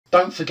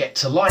Don't forget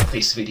to like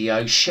this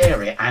video,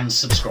 share it and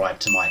subscribe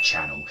to my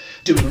channel.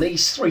 Doing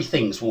these 3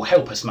 things will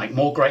help us make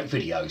more great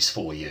videos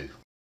for you.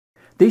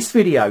 This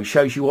video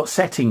shows you what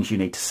settings you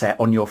need to set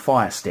on your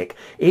Firestick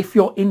if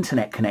your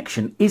internet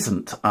connection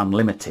isn't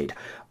unlimited,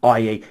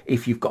 i.e.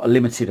 if you've got a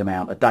limited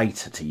amount of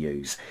data to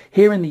use.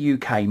 Here in the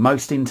UK,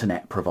 most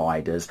internet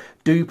providers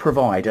do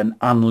provide an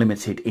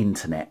unlimited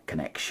internet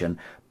connection,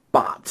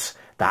 but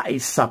that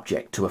is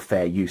subject to a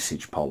fair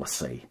usage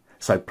policy.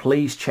 So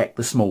please check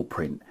the small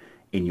print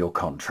in your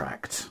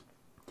contract.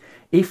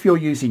 If you're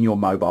using your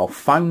mobile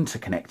phone to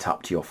connect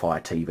up to your Fire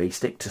TV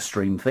stick to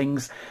stream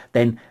things,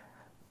 then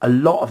a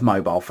lot of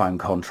mobile phone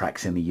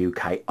contracts in the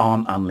UK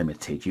aren't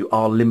unlimited. You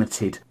are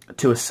limited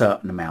to a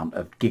certain amount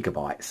of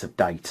gigabytes of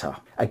data.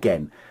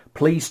 Again,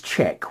 please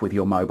check with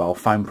your mobile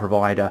phone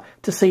provider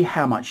to see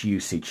how much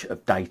usage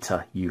of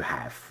data you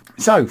have.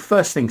 So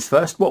first things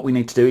first, what we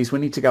need to do is we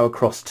need to go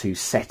across to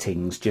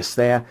settings just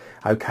there.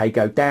 Okay,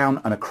 go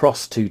down and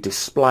across to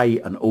display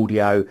and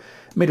audio,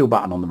 middle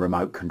button on the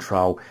remote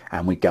control,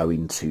 and we go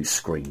into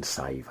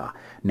screensaver.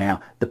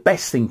 Now the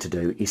best thing to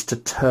do is to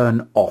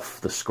turn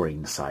off the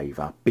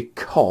screensaver,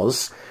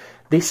 because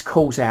this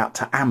calls out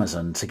to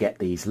Amazon to get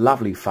these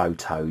lovely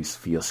photos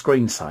for your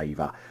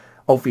screensaver.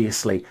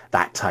 Obviously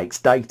that takes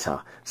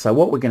data, so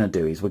what we're going to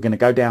do is we're going to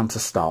go down to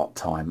start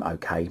time,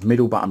 okay,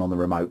 middle button on the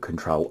remote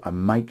control,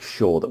 and make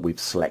sure that we've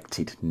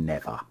selected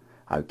never.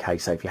 Okay,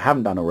 so if you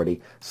haven't done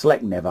already,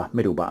 select never,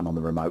 middle button on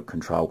the remote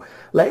control.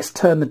 Let's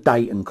turn the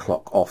date and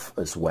clock off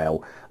as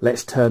well.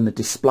 Let's turn the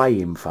display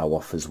info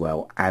off as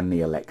well, and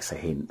the Alexa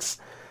hints.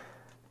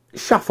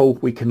 Shuffle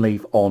we can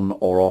leave on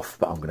or off,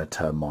 but I'm going to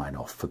turn mine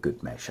off for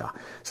good measure.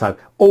 So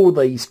all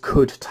these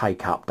could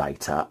take up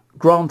data.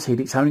 Granted,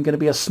 it's only going to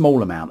be a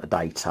small amount of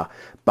data,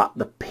 but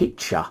the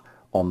picture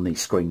on the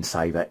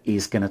screensaver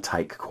is going to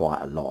take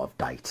quite a lot of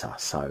data.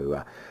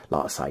 So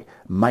like I say,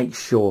 make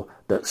sure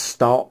that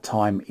start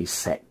time is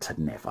set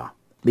to never.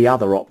 The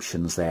other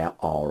options there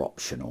are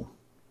optional.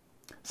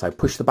 So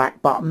push the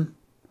back button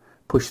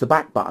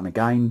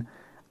again,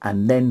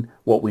 and then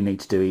what we need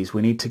to do is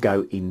we need to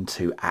go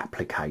into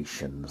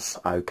applications.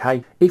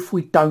 Okay, if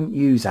we don't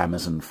use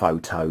Amazon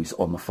Photos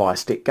on the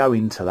Firestick, go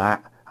into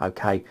that.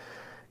 Okay,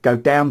 go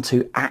down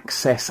to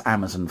access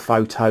Amazon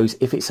Photos.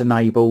 If it's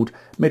enabled,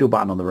 middle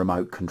button on the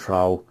remote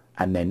control,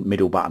 and then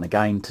middle button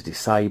again to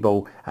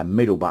disable, and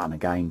middle button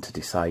again to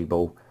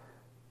disable,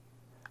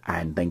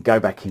 and then go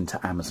back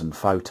into Amazon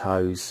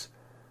Photos,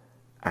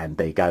 and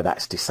there you go,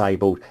 that's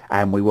disabled.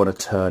 And we want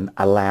to turn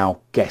allow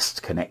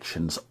guest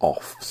connections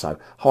off. So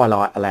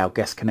highlight allow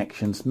guest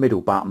connections, middle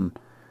button,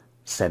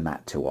 send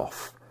that to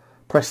off.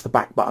 Press the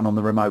back button on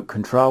the remote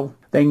control,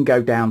 then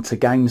go down to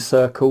game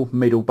circle,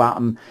 middle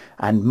button,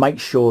 and make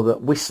sure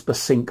that whisper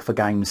sync for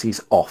games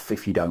is off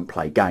if you don't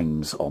play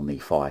games on the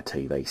Fire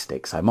TV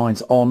stick. So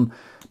mine's on,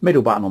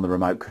 middle button on the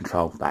remote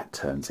control, that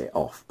turns it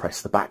off.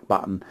 Press the back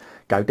button,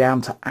 go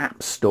down to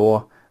App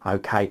Store,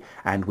 okay,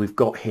 and we've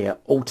got here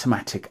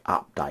automatic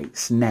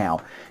updates. Now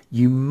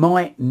you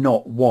might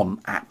not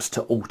want apps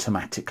to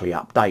automatically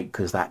update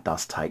because that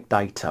does take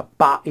data,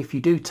 but if you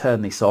do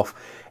turn this off,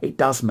 it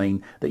does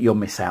mean that you'll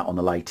miss out on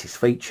the latest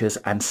features,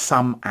 and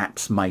some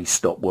apps may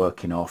stop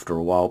working after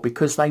a while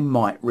because they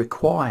might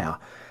require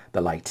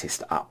the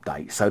latest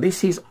update. So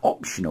this is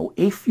optional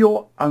if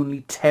you're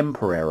only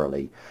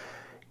temporarily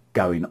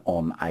going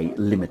on a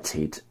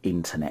limited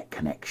internet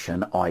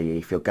connection, i.e.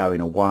 if you're going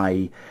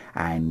away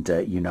and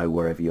you know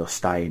wherever you're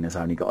staying has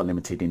only got a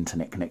limited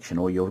internet connection,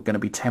 or you're going to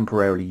be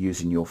temporarily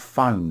using your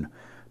phone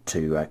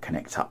to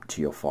connect up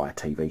to your Fire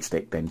TV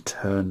stick, then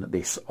turn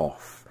this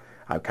off.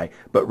 Okay,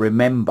 but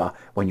remember,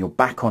 when you're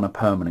back on a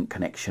permanent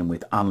connection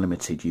with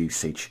unlimited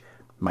usage,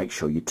 make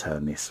sure you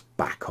turn this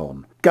back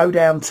on. Go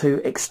down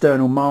to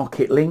external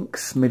market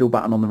links, middle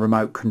button on the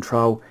remote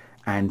control,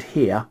 and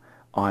here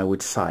I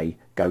would say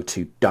go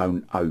to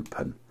don't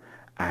open,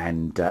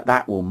 and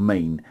that will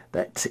mean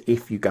that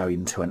if you go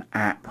into an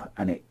app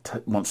and it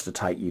wants to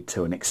take you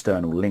to an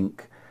external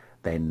link,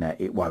 then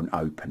it won't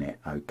open it.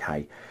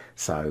 Okay,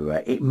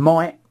 so it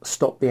might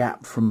stop the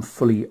app from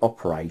fully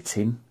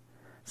operating,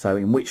 so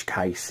in which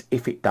case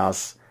if it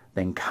does,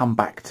 then come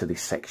back to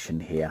this section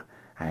here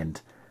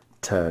and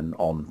turn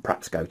on,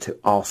 perhaps go to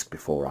ask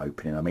before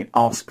opening. I mean,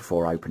 ask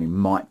before opening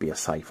might be a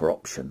safer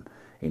option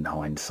in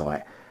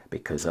hindsight,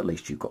 because at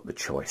least you've got the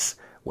choice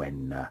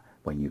when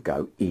you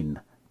go in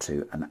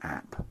to an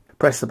app.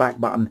 Press the back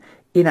button.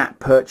 In-app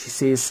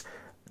purchases,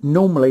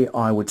 normally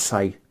I would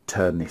say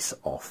turn this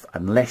off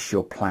unless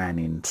you're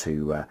planning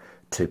to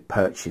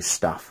purchase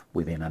stuff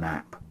within an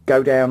app.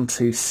 Go down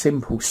to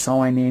simple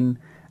sign in,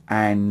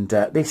 and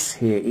this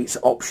here, it's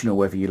optional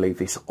whether you leave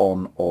this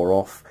on or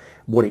off.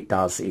 What it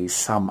does is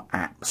some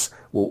apps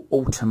will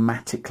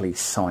automatically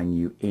sign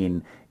you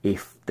in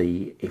if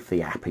the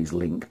app is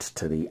linked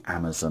to the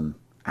Amazon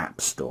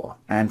App Store.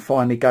 And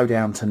finally go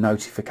down to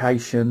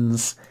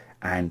notifications,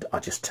 and I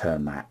just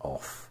turn that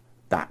off.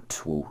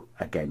 That will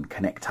again,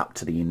 connect up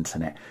to the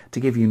internet to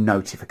give you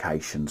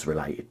notifications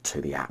related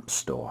to the App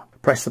Store.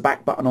 Press the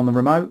back button on the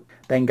remote,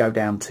 then go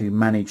down to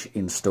Manage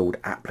Installed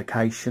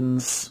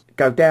Applications.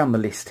 Go down the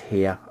list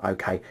here,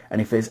 okay,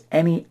 and if there's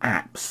any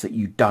apps that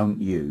you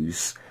don't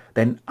use,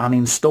 then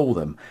uninstall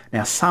them.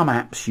 Now, some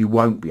apps you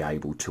won't be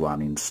able to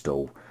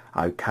uninstall,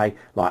 okay,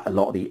 like a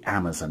lot of the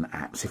Amazon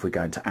apps. If we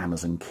go into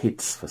Amazon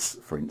Kids,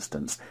 for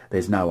instance,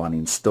 there's no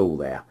uninstall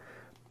there.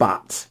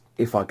 But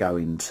if I go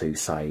into,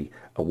 say,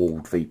 a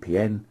walled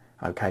VPN,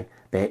 okay,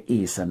 there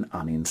is an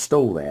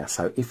uninstall there.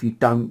 So if you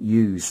don't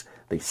use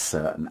this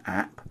certain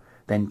app,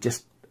 then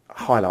just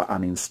highlight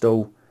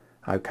uninstall,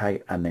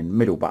 okay, and then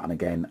middle button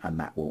again, and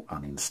that will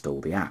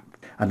uninstall the app.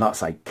 And like I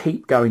say,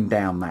 keep going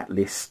down that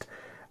list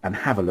and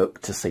have a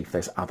look to see if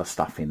there's other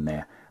stuff in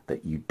there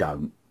that you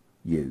don't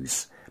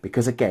use.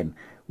 Because again,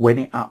 when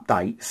it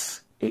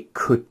updates, it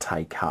could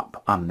take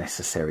up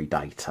unnecessary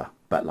data.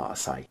 But like I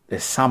say,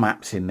 there's some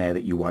apps in there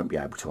that you won't be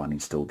able to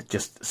uninstall.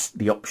 Just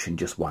the option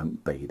just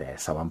won't be there.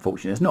 So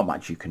unfortunately, there's not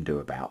much you can do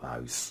about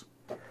those.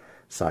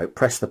 So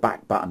press the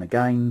back button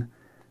again,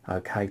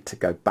 okay, to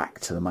go back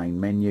to the main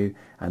menu.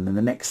 And then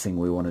the next thing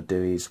we want to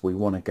do is we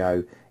want to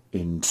go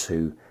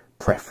into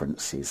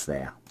preferences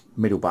there.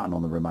 Middle button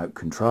on the remote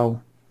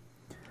control.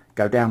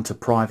 Go down to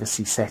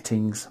privacy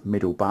settings,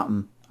 middle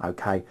button,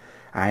 okay.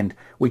 And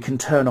we can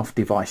turn off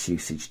device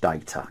usage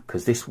data,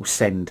 because this will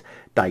send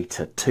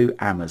data to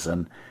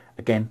Amazon.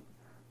 Again,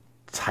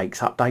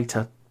 takes up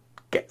data,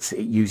 it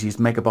uses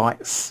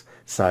megabytes.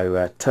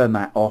 So turn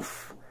that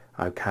off,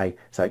 okay.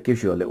 So it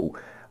gives you a little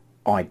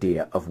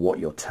idea of what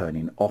you're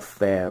turning off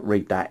there.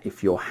 Read that.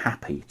 If you're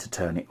happy to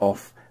turn it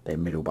off,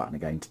 then middle button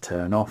again to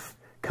turn off.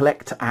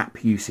 Collect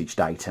app usage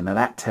data. Now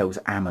that tells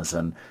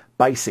Amazon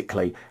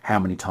basically how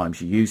many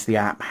times you use the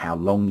app, how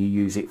long you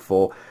use it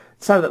for,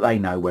 so that they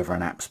know whether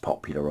an app's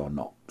popular or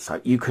not. So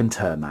you can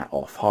turn that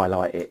off.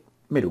 Highlight it,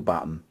 middle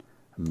button,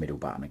 and middle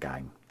button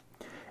again.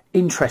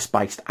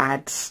 Interest-based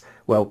ads,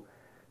 well,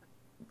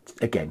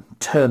 again,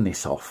 turn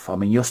this off. I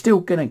mean, you're still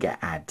going to get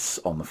ads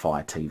on the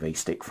Fire TV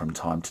Stick from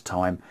time to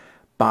time,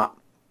 but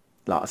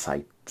like I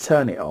say,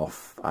 turn it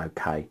off,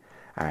 okay,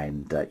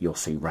 and you'll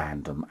see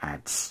random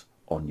ads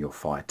on your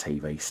Fire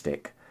TV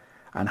Stick,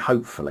 and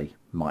hopefully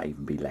might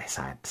even be less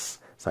ads.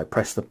 So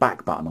press the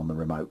back button on the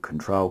remote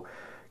control.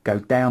 Go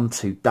down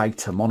to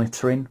data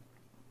monitoring.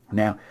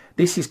 Now,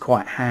 this is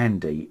quite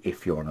handy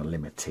if you're on a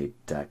limited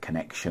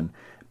connection,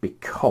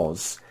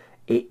 because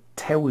it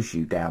tells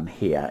you down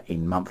here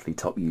in monthly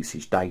top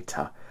usage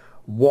data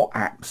what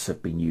apps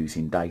have been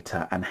using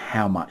data and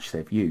how much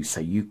they've used. So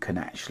you can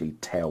actually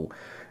tell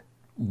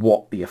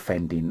what the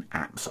offending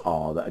apps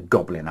are that are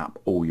gobbling up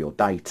all your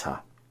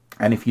data.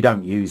 And if you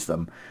don't use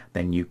them,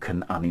 then you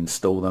can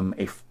uninstall them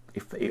if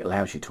it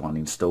allows you to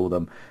uninstall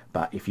them.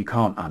 But if you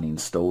can't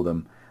uninstall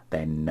them,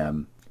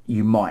 then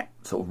you might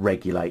sort of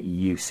regulate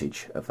your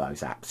usage of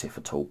those apps if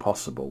at all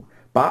possible.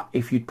 But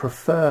if you'd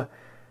prefer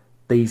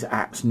these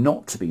apps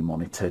not to be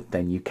monitored,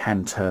 then you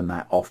can turn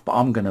that off, but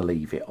I'm going to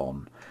leave it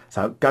on.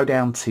 So go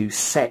down to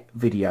set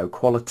video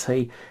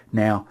quality.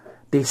 Now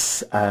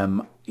this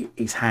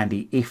is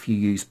handy if you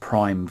use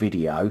Prime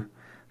Video.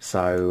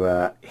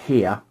 So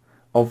here,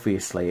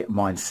 obviously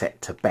mine's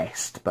set to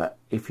best, but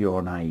if you're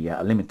on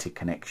a limited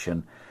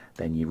connection,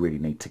 then you really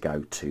need to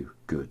go to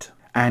good.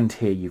 And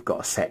here you've got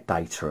a set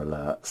data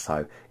alert.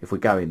 So if we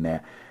go in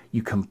there,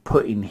 you can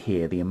put in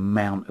here the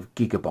amount of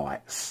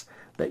gigabytes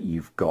that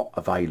you've got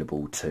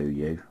available to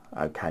you,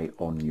 okay,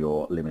 on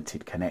your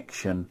limited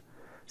connection.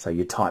 So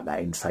you type that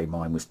in, say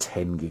mine was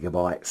 10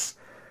 gigabytes,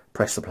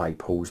 press the play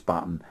pause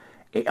button.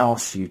 It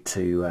asks you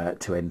to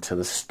enter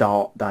the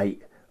start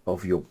date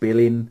of your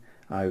billing,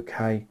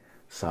 okay.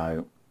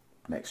 So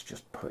let's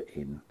just put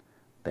in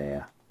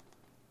there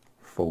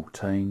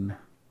 14.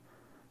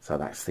 So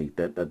that's the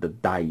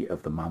day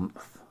of the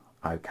month,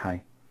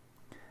 okay.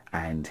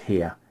 And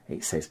here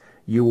it says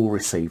you will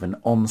receive an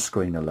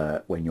on-screen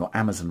alert when your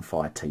Amazon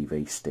Fire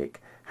TV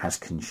Stick has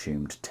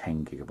consumed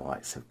 10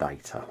 gigabytes of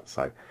data.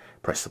 So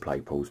press the play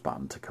pause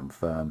button to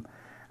confirm,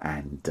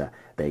 and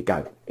there you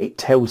go. It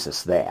tells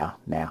us there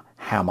now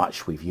how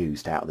much we've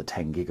used out of the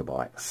 10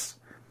 gigabytes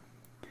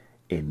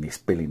in this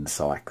billing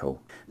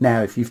cycle.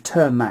 Now if you've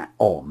turned that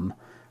on,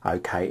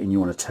 okay, and you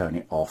want to turn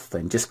it off,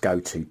 then just go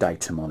to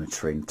data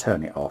monitoring,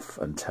 turn it off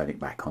and turn it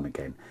back on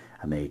again,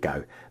 and there you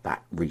go.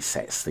 That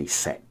resets the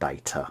set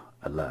data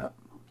alert.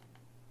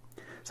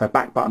 So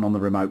back button on the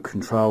remote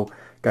control,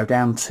 go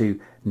down to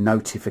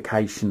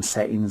notification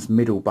settings,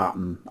 middle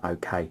button,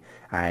 okay,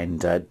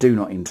 and do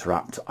not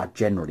interrupt. I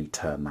generally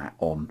turn that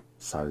on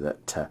so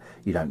that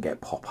you don't get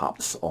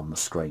pop-ups on the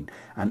screen.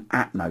 And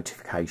app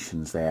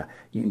notifications there,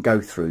 you can go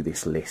through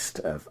this list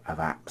of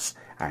apps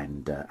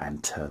and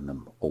turn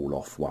them all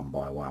off one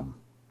by one.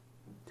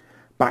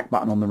 Back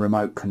button on the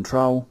remote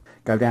control,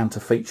 go down to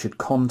featured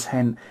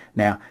content.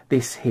 Now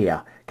this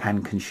here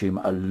can consume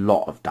a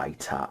lot of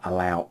data,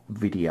 allow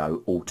video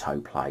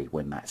autoplay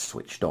when that's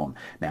switched on.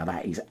 Now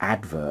that is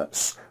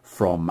adverts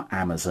from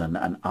Amazon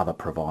and other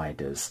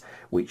providers,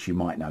 which you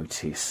might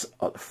notice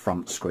at the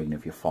front screen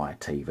of your Fire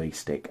TV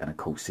stick, and of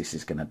course this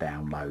is going to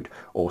download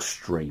or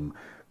stream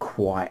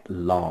quite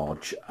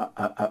large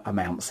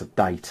amounts of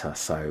data,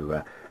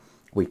 so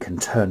we can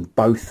turn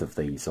both of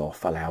these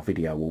off, allow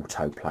video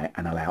autoplay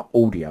and allow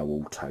audio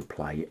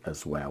autoplay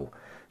as well,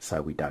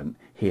 so we don't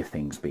hear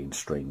things being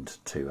streamed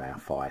to our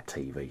Fire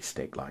TV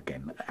stick, like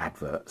again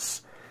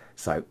adverts.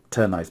 So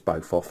turn those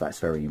both off, that's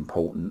very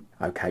important.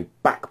 Okay,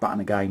 back button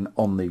again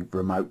on the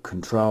remote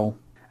control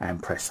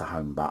and press the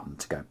home button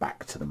to go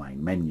back to the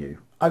main menu.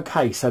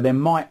 Okay, so there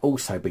might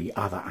also be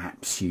other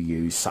apps you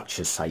use, such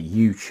as say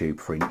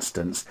YouTube for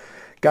instance.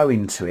 Go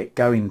into it,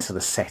 go into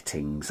the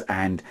settings,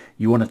 and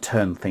you want to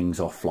turn things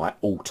off like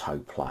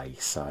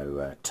autoplay,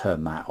 so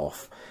turn that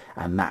off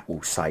and that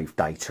will save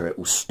data. It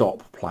will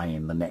stop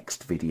playing the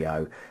next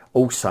video.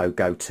 Also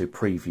go to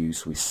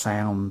previews with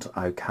sound,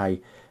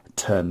 okay,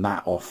 turn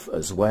that off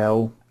as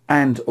well,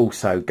 and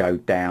also go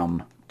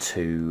down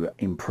to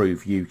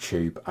improve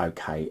YouTube,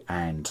 okay,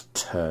 and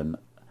turn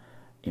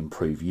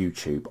improve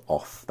YouTube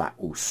off.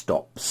 That will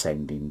stop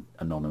sending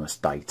anonymous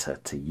data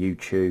to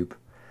YouTube.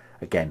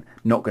 Again,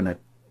 not going to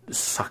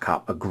suck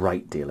up a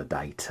great deal of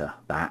data,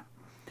 that,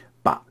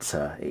 but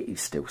it is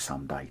still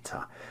some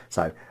data.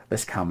 So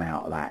let's come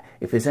out of that.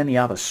 If there's any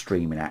other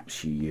streaming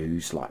apps you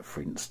use, like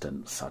for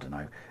instance, I don't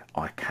know,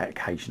 I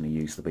occasionally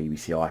use the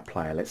BBC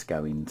iPlayer, let's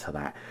go into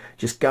that.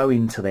 Just go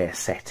into their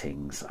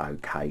settings,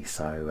 okay,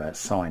 so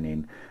sign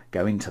in,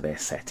 go into their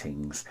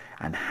settings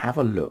and have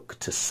a look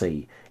to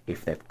see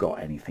if they've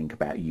got anything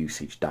about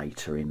usage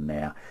data in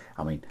there.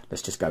 I mean,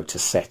 let's just go to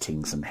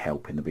settings and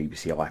help in the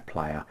BBC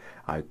iPlayer.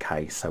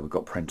 Okay, so we've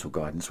got parental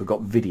guidance, we've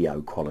got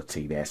video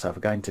quality there. So if I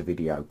go into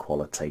video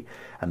quality,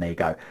 and there you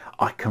go,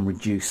 I can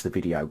reduce the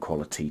video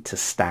quality to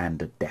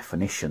standard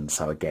definition.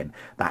 So again,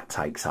 that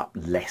takes up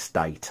less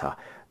data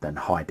than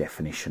high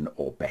definition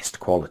or best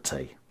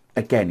quality.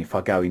 Again, if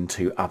I go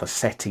into other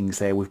settings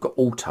there, we've got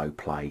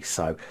autoplay,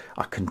 so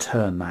I can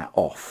turn that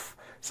off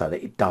so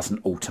that it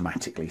doesn't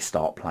automatically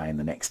start playing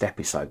the next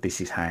episode. This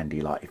is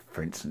handy, like if,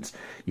 for instance,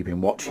 you've been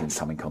watching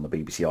something on the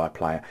BBC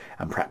iPlayer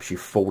and perhaps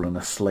you've fallen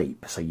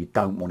asleep, so you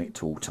don't want it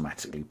to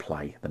automatically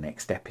play the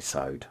next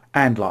episode.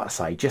 And like I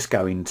say, just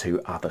go into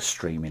other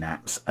streaming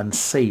apps and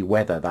see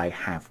whether they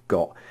have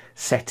got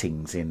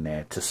settings in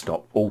there to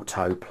stop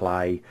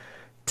autoplay,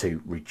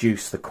 to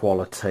reduce the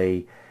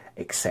quality,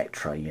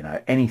 etc. You know,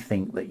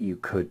 anything that you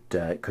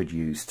could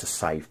use to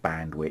save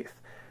bandwidth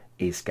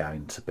is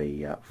going to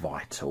be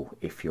vital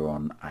if you're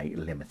on a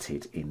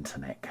limited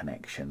internet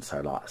connection.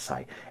 So like I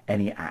say,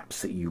 any apps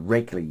that you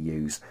regularly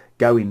use,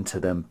 go into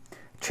them,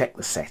 check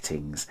the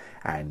settings,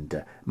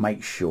 and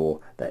make sure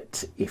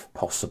that if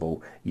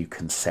possible you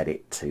can set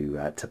it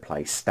to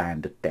play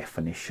standard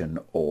definition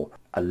or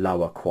a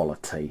lower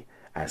quality,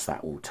 as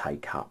that will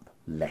take up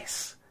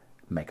less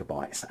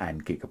megabytes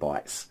and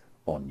gigabytes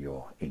on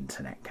your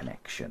internet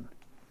connection.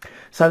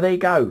 So there you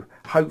go.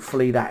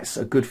 Hopefully that's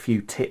a good few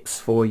tips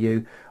for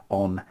you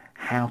on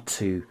how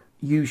to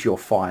use your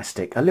Fire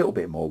Stick a little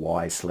bit more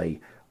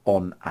wisely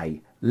on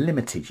a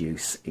limited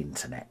use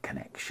internet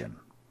connection.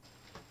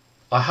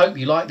 I hope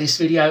you liked this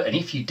video, and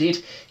if you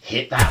did,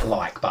 hit that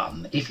like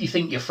button. If you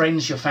think your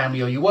friends, your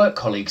family or your work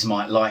colleagues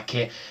might like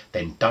it,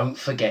 then don't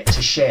forget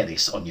to share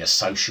this on your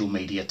social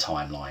media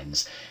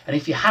timelines. And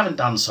if you haven't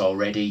done so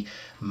already,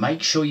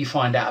 make sure you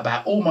find out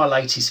about all my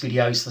latest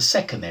videos the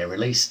second they're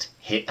released.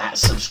 Hit that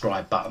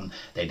subscribe button,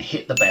 then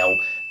hit the bell,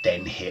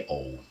 then hit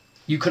all.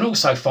 You can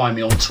also find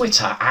me on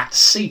Twitter at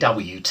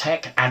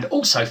CWTech, and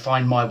also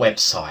find my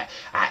website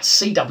at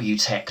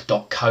cwtech.co.uk.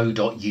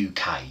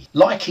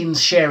 Liking,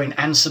 sharing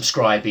and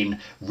subscribing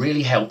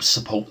really helps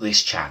support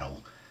this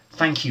channel.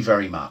 Thank you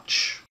very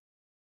much.